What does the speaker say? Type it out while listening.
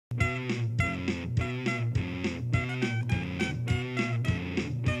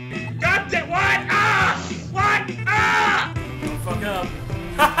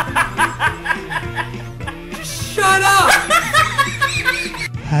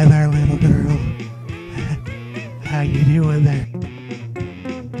Hi there, little girl. How you doing there?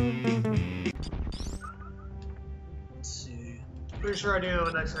 Let's see. Pretty sure I do know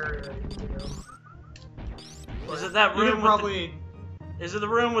the next area I need to go. Is it that You room can probably... Is it the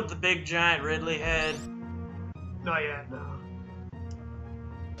room with the big giant Ridley head? Not yet, no.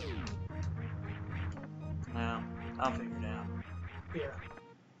 No. I'll figure it out. Yeah.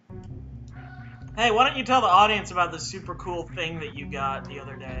 Hey, why don't you tell the audience about the super cool thing that you got the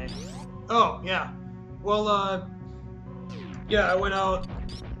other day? Oh, yeah. Well, yeah, I went out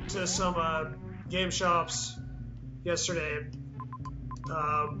to some, game shops yesterday.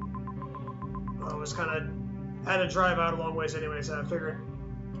 I was had to drive out a long ways anyway, so I figured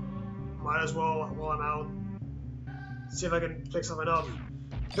might as well, while I'm out, see if I can pick something up.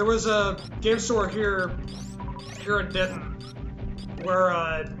 There was a game store here in Denton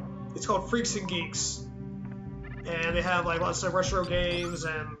where, it's called Freaks and Geeks, and they have like lots of retro games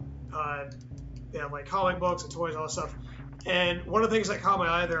and they have like comic books and toys, all that stuff. And one of the things that caught my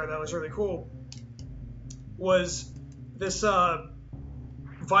eye there that was really cool was this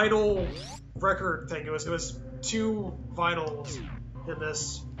vinyl record thing. It was 2 vinyls in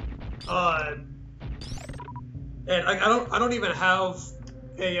this, and I don't even have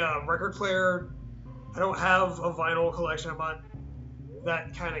a record player. I don't have a vinyl collection. I'm not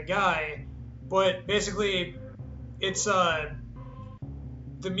that kind of guy, but basically it's the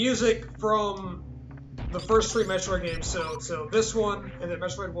music from the first 3 Metroid games, so this one and then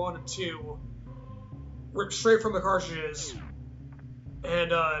Metroid 1 and 2 ripped straight from the cartridges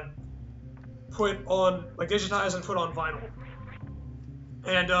and put on, like, digitized and put on vinyl.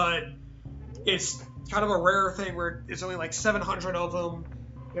 And it's kind of a rare thing where it's only like 700 of them.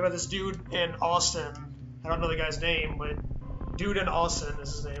 We have this dude in Austin, I don't know the guy's name, but Dude in Austin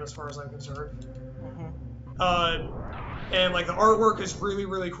is his name as far as I'm concerned. And like the artwork is really,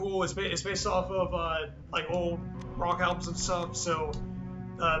 really cool. It's based off of like old rock albums and stuff. So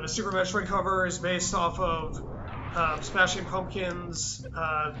the Super Metroid cover is based off of Smashing Pumpkins,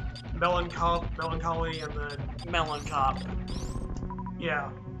 Melancholy, and the Melancop. Yeah,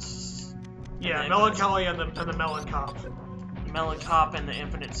 Melancholy and the Melancop. Melancop and the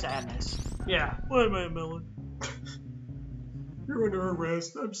Infinite Sadness. Yeah. Why am I a melon? You're under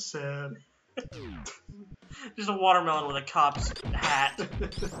arrest. I'm sad. Just a watermelon with a cop's hat.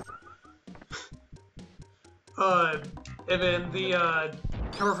 And then the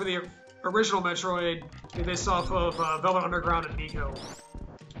cover for the original Metroid is based off of Velvet Underground and Nico.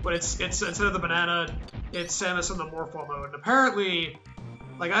 But it's instead of the banana, it's Samus in the Morphle mode. And apparently,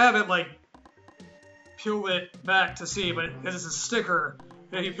 like, I haven't like peeled it back to see, but it's a sticker.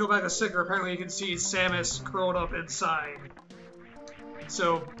 And if you peel back the sticker, apparently you can see Samus curled up inside.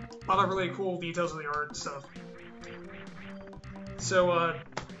 So, a lot of really cool details in the art and stuff. So,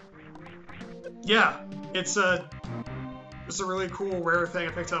 yeah, it's a really cool, rare thing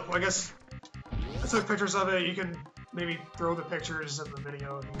I picked up. Well, I guess I took pictures of it. You can maybe throw the pictures in the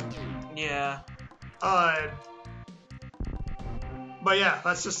video. Yeah. But yeah,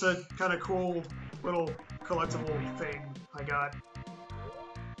 that's just a kind of cool little collectible thing I got.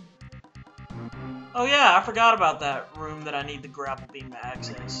 Oh yeah, I forgot about that room that I need the grapple beam to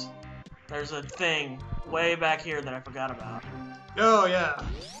access. There's a thing way back here that I forgot about. Oh yeah.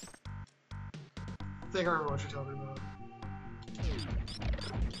 I think I remember what you're talking about.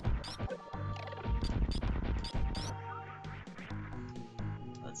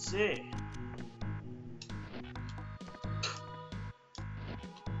 Let's see.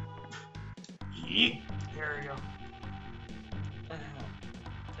 Yeet. There we go.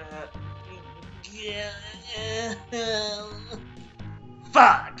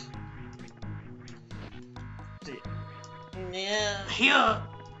 Fuck! Here.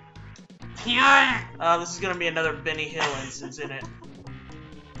 This is gonna be another Benny Hill instance in it.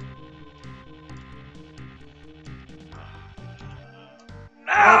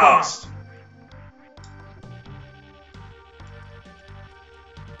 Almost.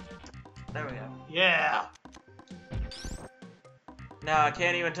 There we go. Yeah. Now I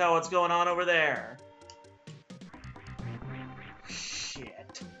can't even tell what's going on over there.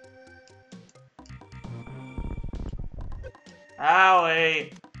 Shit.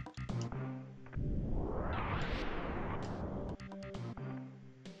 Owie.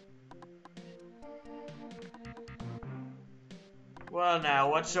 Well now,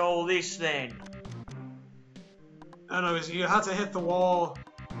 what's all this then? I don't know, you have to hit the wall.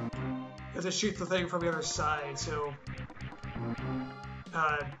 You have to shoot the thing from the other side, so...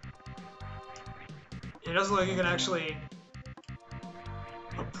 it doesn't look like you can actually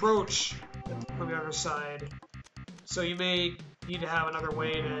approach from the other side. So you may need to have another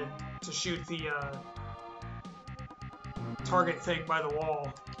way to shoot the target thing by the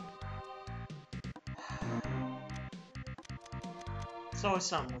wall. It's always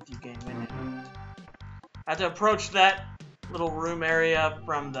something with you, game, isn't it? I have to approach that little room area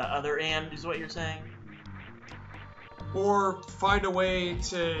from the other end, is what you're saying? Or find a way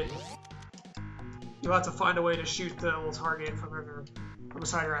to... You'll have to find a way to shoot the little target from the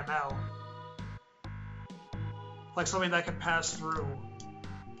side you're at now. Like something that can pass through.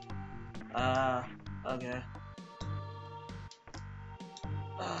 Okay.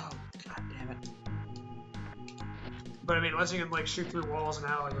 Oh, god damn it. But I mean, unless you can like shoot through walls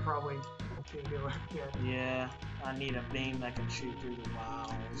now, you probably can't do it yet. Yeah, I need a beam that can shoot through the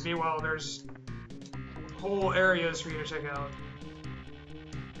walls. Meanwhile, there's whole areas for you to check out.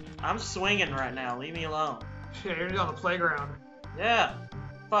 I'm swinging right now, leave me alone. Yeah, you're on the playground. Yeah,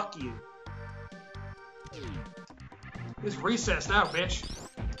 fuck you. It's recess now, bitch.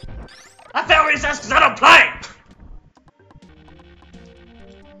 I failed recess because I don't play!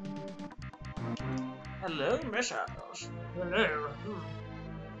 Hello, Miss House. Hello.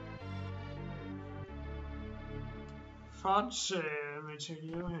 Fancy meeting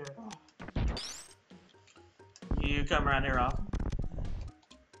you here. You come around here often?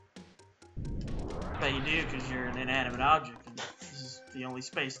 Bet you do, because you're an inanimate object, and this is the only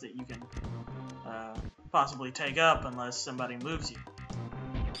space that you can possibly take up unless somebody moves you.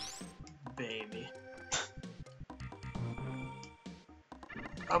 Baby.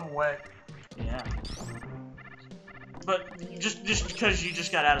 I'm wet. Yeah. But just because you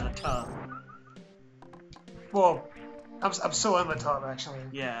just got out of the tub. Well, I'm still in the tub, actually.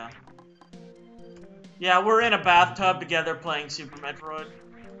 Yeah. Yeah, we're in a bathtub together playing Super Metroid.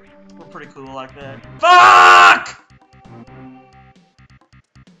 We're pretty cool like that. Fuck!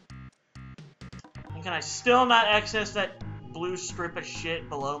 And can I still not access that blue strip of shit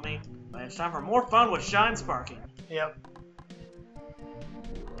below me? But it's time for more fun with Shine Sparking. Yep.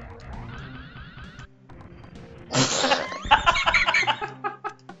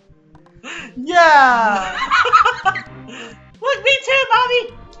 Yeah! Look, me too,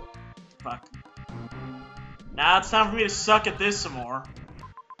 Bobby! Fuck. Now it's time for me to suck at this some more.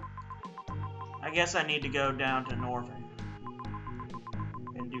 I guess I need to go down to Norfair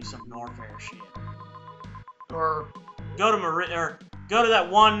and do some Norfair shit. Or Go to or go to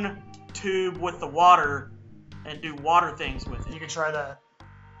that one tube with the water and do water things with you it. can try that.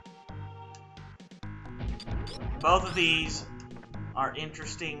 Both of these are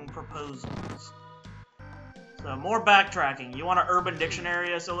interesting proposals. So more backtracking. You want to Urban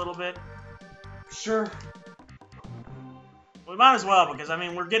Dictionary us a little bit? Sure. We might as well, because I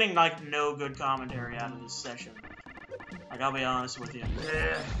mean we're getting like no good commentary out of this session. Like, I'll be honest with you.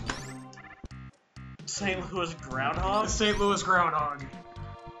 Yeah. St. Louis Groundhog? The St. Louis Groundhog.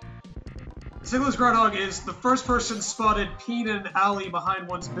 St. Louis Groundhog is the first person spotted peeing in an alley behind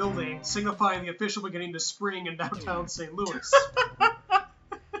one's building, signifying the official beginning to spring in downtown St. Louis.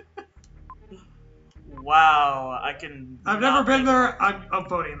 Wow, I can... I've never been there. I'm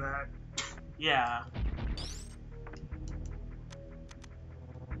voting that. Yeah.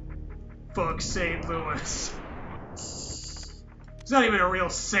 Fuck St. Louis. He's not even a real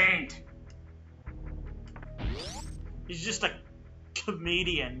saint. He's just a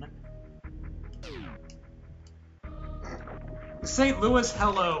comedian. St. Louis,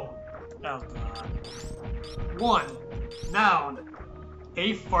 hello. Oh, God. 1. Noun.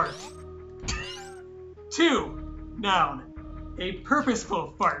 A fart. 2. Noun. A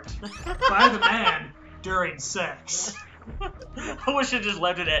purposeful fart by the man during sex. I wish I just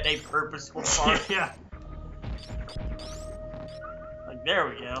left it at a purposeful fart. Yeah. Like, there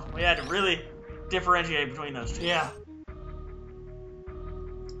we go. We had to really differentiate between those two. Yeah.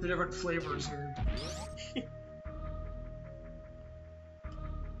 The different flavors here.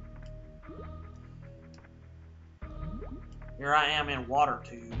 Here I am in water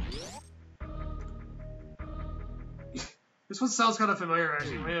tube. This one sounds kind of familiar,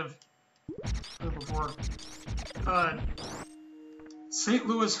 actually. We have heard it before. St.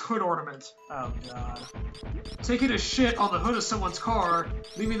 Louis hood ornament. Oh, God. Taking a shit on the hood of someone's car,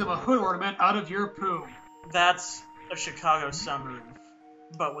 leaving them a hood ornament out of your poo. That's a Chicago sunroof,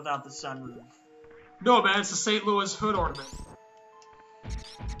 but without the sunroof. No, man, it's a St. Louis hood ornament.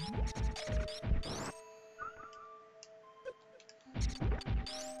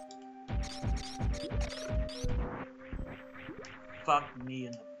 Fuck me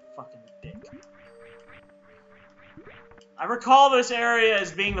in the fucking dick. I recall this area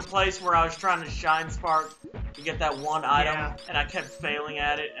as being the place where I was trying to shine spark to get that one item, Yeah. and I kept failing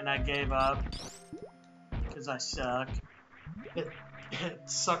at it, and I gave up. Because I suck. It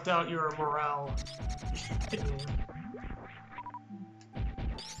sucked out your morale.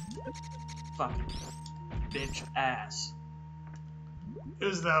 Fucking bitch ass. It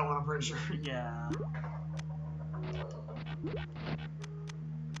was that one, I'm pretty sure. Yeah.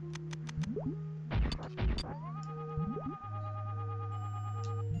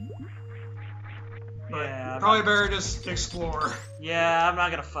 But Yeah. probably better just explore. Yeah, I'm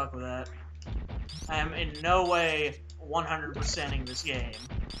not gonna fuck with that. I am in no way 100%ing this game.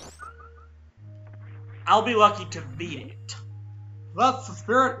 I'll be lucky to beat it. That's the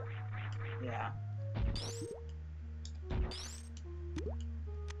spirit. Yeah.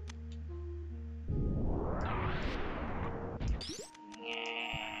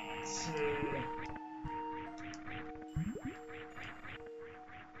 Let's see.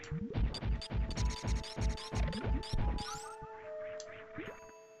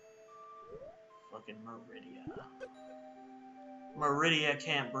 Fucking Maridia. Maridia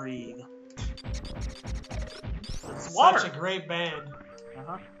can't breathe. It's water. Such a great band.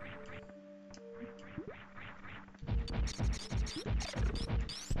 Uh-huh.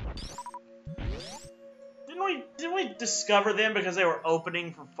 Didn't we discover them because they were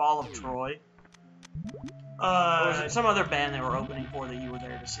opening for Fall of Troy? Or was it some other band they were opening for that you were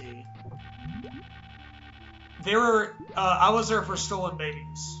there to see? They were. I was there for Stolen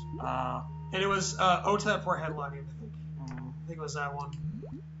Babies, Uh, and it was OTEP for headlining. I think it was that one.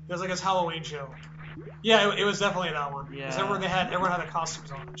 It was like his Halloween show. Yeah, it was definitely that one. Yeah. Because everyone had the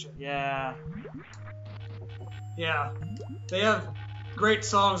costumes on and shit. yeah. Yeah. They have great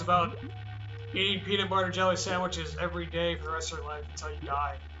songs about eating peanut butter jelly sandwiches every day for the rest of your life until you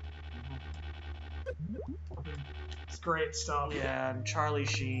die. It's great stuff. Yeah, and Charlie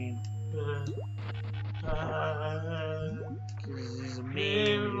Sheen. He's a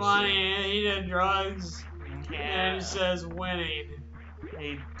mean. Money, he did drugs, Yeah. and he says winning.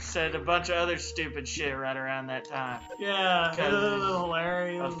 He said a bunch of other stupid shit right around that time. Yeah, it was A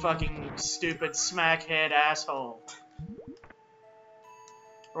hilarious. fucking stupid smackhead asshole.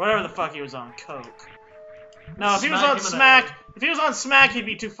 Or whatever the fuck he was on, coke. No, if he was Smack on him in the Smack, head. if he was on Smack, he'd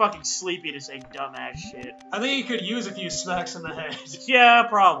be too fucking sleepy to say dumbass shit. I think he could use a few smacks in the head. Yeah,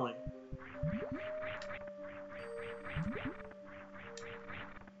 probably.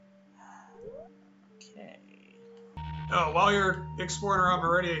 Okay. Oh, while you're exploring around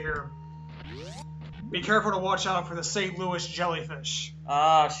Maridia here, be careful to watch out for the St. Louis jellyfish.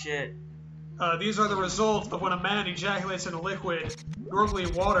 Oh, shit. These are the result of when a man ejaculates in a liquid, normally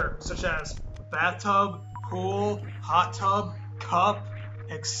water, such as bathtub, pool, hot tub, cup,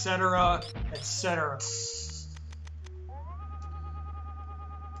 etc., etc.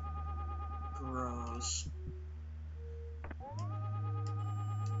 Gross.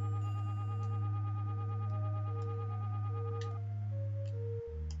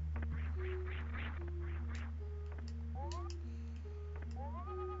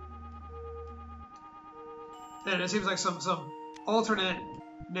 And it seems like some alternate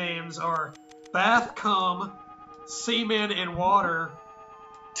names are bath cum, semen and water,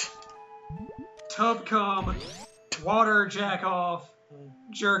 tub cum, water jack off,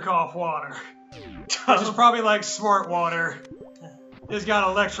 jerk off water. Which is probably like smart water. It's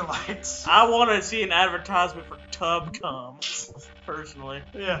got electrolytes. I want to see an advertisement for Tub Cum, personally.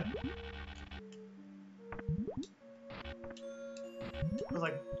 Yeah. It was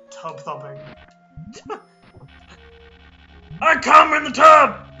like tub thumping. I come in the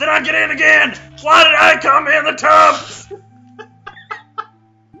tub! Then I get in again! Why did I come in the tub?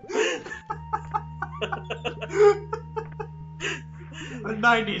 A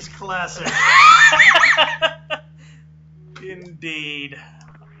 90s classic. Indeed.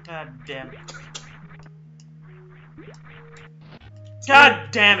 God damn it. God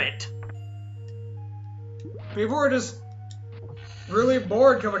damn it! People were just really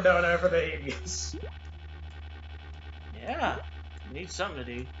bored coming down after the 80s. Yeah. Need something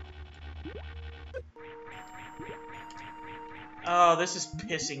to do. Oh, this is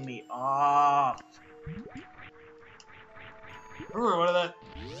pissing me off. Ooh, what did that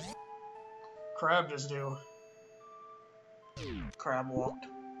crab just do? Crab walked.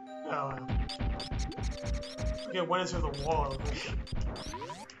 Oh, it went into the wall.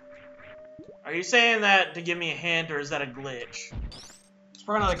 Are you saying that to give me a hint, or is that a glitch? It's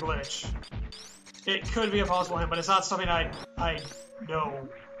probably not a glitch. It could be a possible hint, but it's not something I know.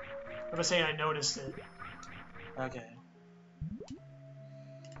 I'm just saying I noticed it. Okay.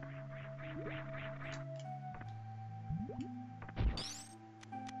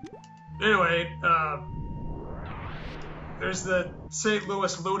 Anyway, there's the St.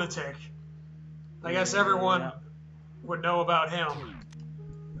 Louis lunatic. I guess everyone would know about him.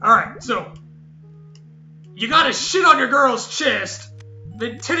 Alright, so you gotta shit on your girl's chest,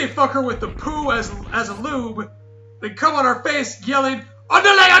 then titty fuck her with the poo as a lube, then come on her face yelling,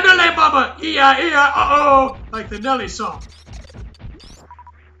 underlay, mama! Iya, uh-oh! Like the Nelly song.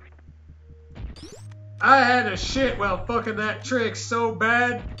 I had a shit while fucking that trick so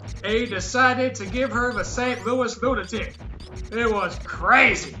bad, A decided to give her the St. Louis lunatic. It was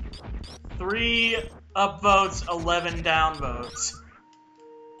crazy. 3 upvotes, 11 downvotes.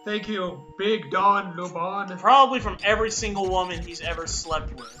 Thank you, Big Don Lubon. Probably from every single woman he's ever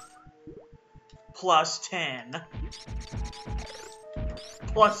slept with. Plus 10.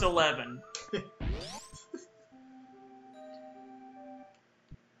 Plus 11.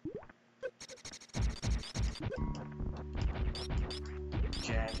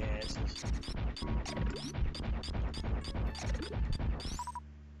 Jackasses.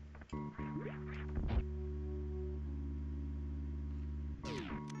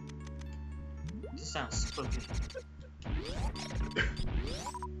 This sounds spooky.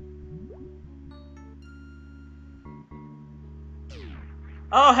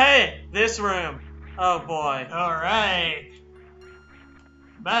 Oh, hey! This room! Oh, boy. Alright.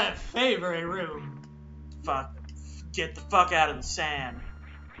 My favorite room. Fuck. Get the fuck out of the sand.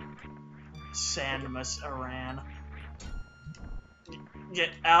 Sandmus Aran.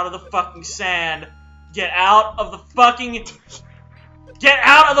 Get out of the fucking sand. Get out of the fucking... Get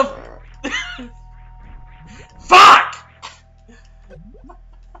out of the... Fuck!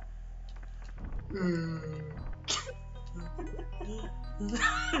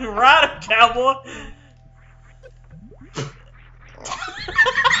 Right, cowboy.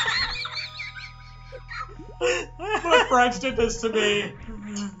 My friends did this to me.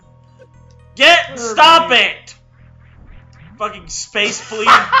 Stop it! Fucking space fleet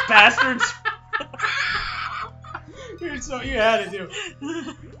bastards. So you had to do.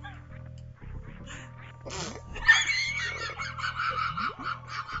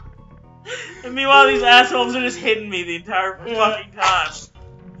 And meanwhile, these assholes are just hitting me the entire fucking time.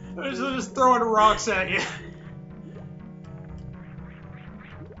 They're just throwing rocks at you.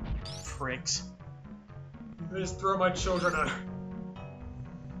 Pricks. I just throw my children at her.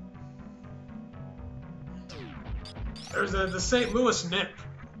 There's the St. Louis nip.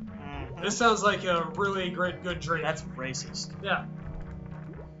 This sounds like a really good drink. That's racist. Yeah.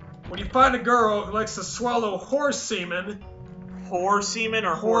 When you find a girl who likes to swallow horse semen... Horse semen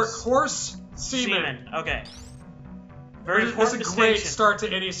or horse? Horse semen. Okay. Very important That's a distinction. great start to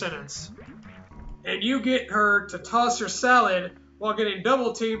any sentence. And you get her to toss your salad while getting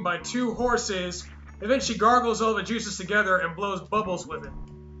double teamed by 2 horses, and then she gargles all the juices together and blows bubbles with it.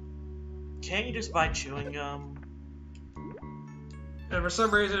 Can't you just buy chewing gum? And for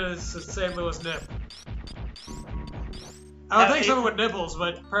some reason, it's the St. Louis nip. I would think someone with nipples,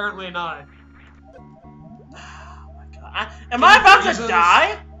 but apparently not. Oh my god. Am I about to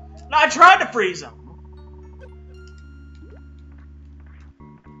die? No, I tried to freeze him.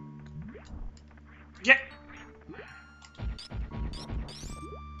 Yeah.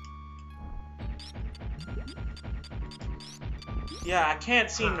 Yeah, I can't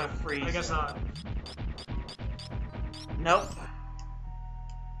seem to freeze. I guess not. Nope.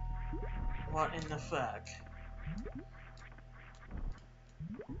 What in the fuck?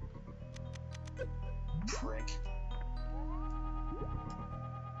 Prick.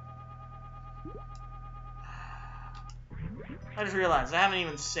 I just realized I haven't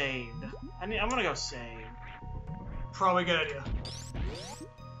even saved. I'm gonna go save. Probably a good idea.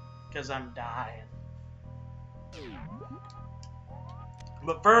 Because I'm dying.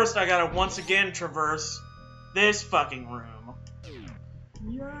 But first, I gotta once again traverse this fucking room.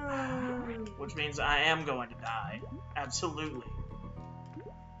 Yeah. Which means I am going to die. Absolutely.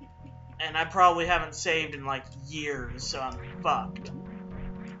 And I probably haven't saved in like years, so I'm fucked.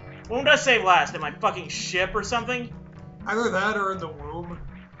 When did I save last? In my fucking ship or something? Either that or in the womb.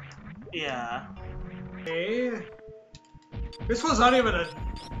 Yeah. Hey. This was not even a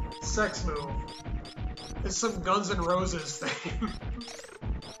sex move. It's some Guns N' Roses thing.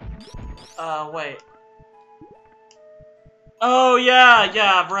 Wait. Oh, yeah,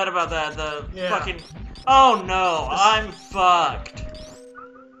 I've read about that. The fucking... Oh, no, I'm fucked.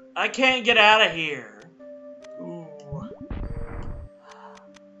 I can't get out of here. Ooh.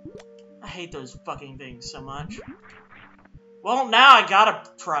 I hate those fucking things so much. Well, now I gotta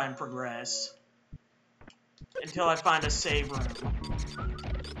try and progress. Until I find a save room.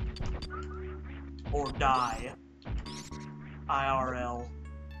 Or die. IRL.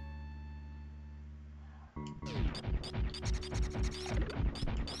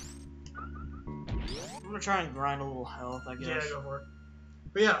 gonna try and grind a little health, I guess. Yeah, go for it.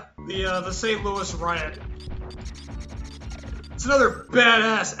 But yeah, the St. Louis riot. It's another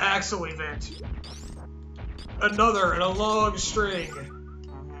badass Axel event. Another in a long string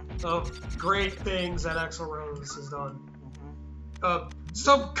of great things that Axl Rose has done.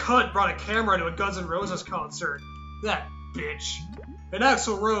 Some cunt brought a camera to a Guns N' Roses concert. That bitch. And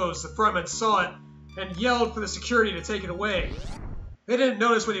Axl Rose, the frontman, saw it and yelled for the security to take it away. They didn't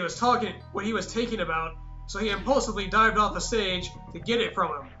notice what he was taking about, so he impulsively dived off the stage to get it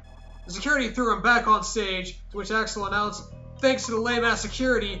from him. The security threw him back on stage, to which Axl announced, "Thanks to the lame-ass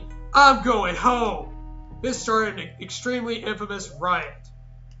security, I'm going home." This started an extremely infamous riot.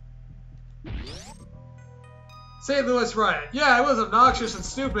 St. Louis riot. Yeah, it was obnoxious and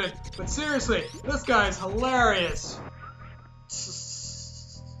stupid, but seriously, this guy is hilarious.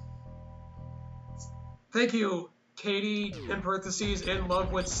 Thank you, Katie, in parentheses, in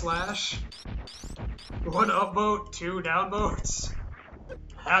love with Slash. 1 upvote, 2 downvotes.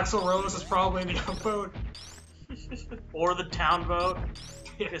 Axl Rose is probably the upvote. Or the town vote.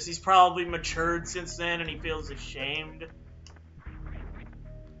 Because he's probably matured since then and he feels ashamed.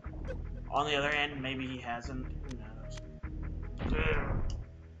 On the other hand, maybe he hasn't. Who knows? Yeah.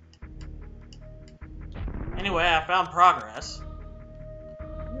 Anyway, I found Progress.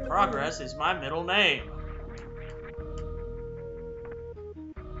 Progress is my middle name.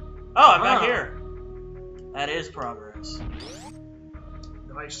 Oh, I'm back here. That is Progress.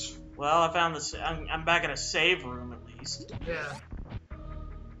 Nice. Well, I found this. I'm back at a save room at least. Yeah.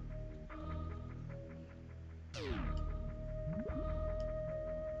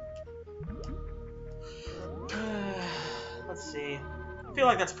 Let's see. I feel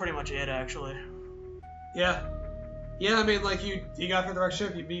like that's pretty much it, actually. Yeah. Yeah, I mean, like, you got through the right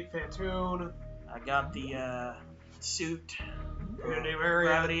ship, you beat Fantoon. I got the suit. You're in a new area.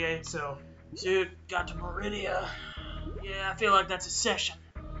 Gravity. So. Suit, got to Maridia. Yeah, I feel like that's a session.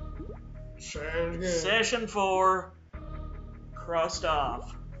 Sounds good. Session 4. Crossed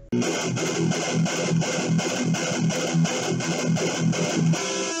off.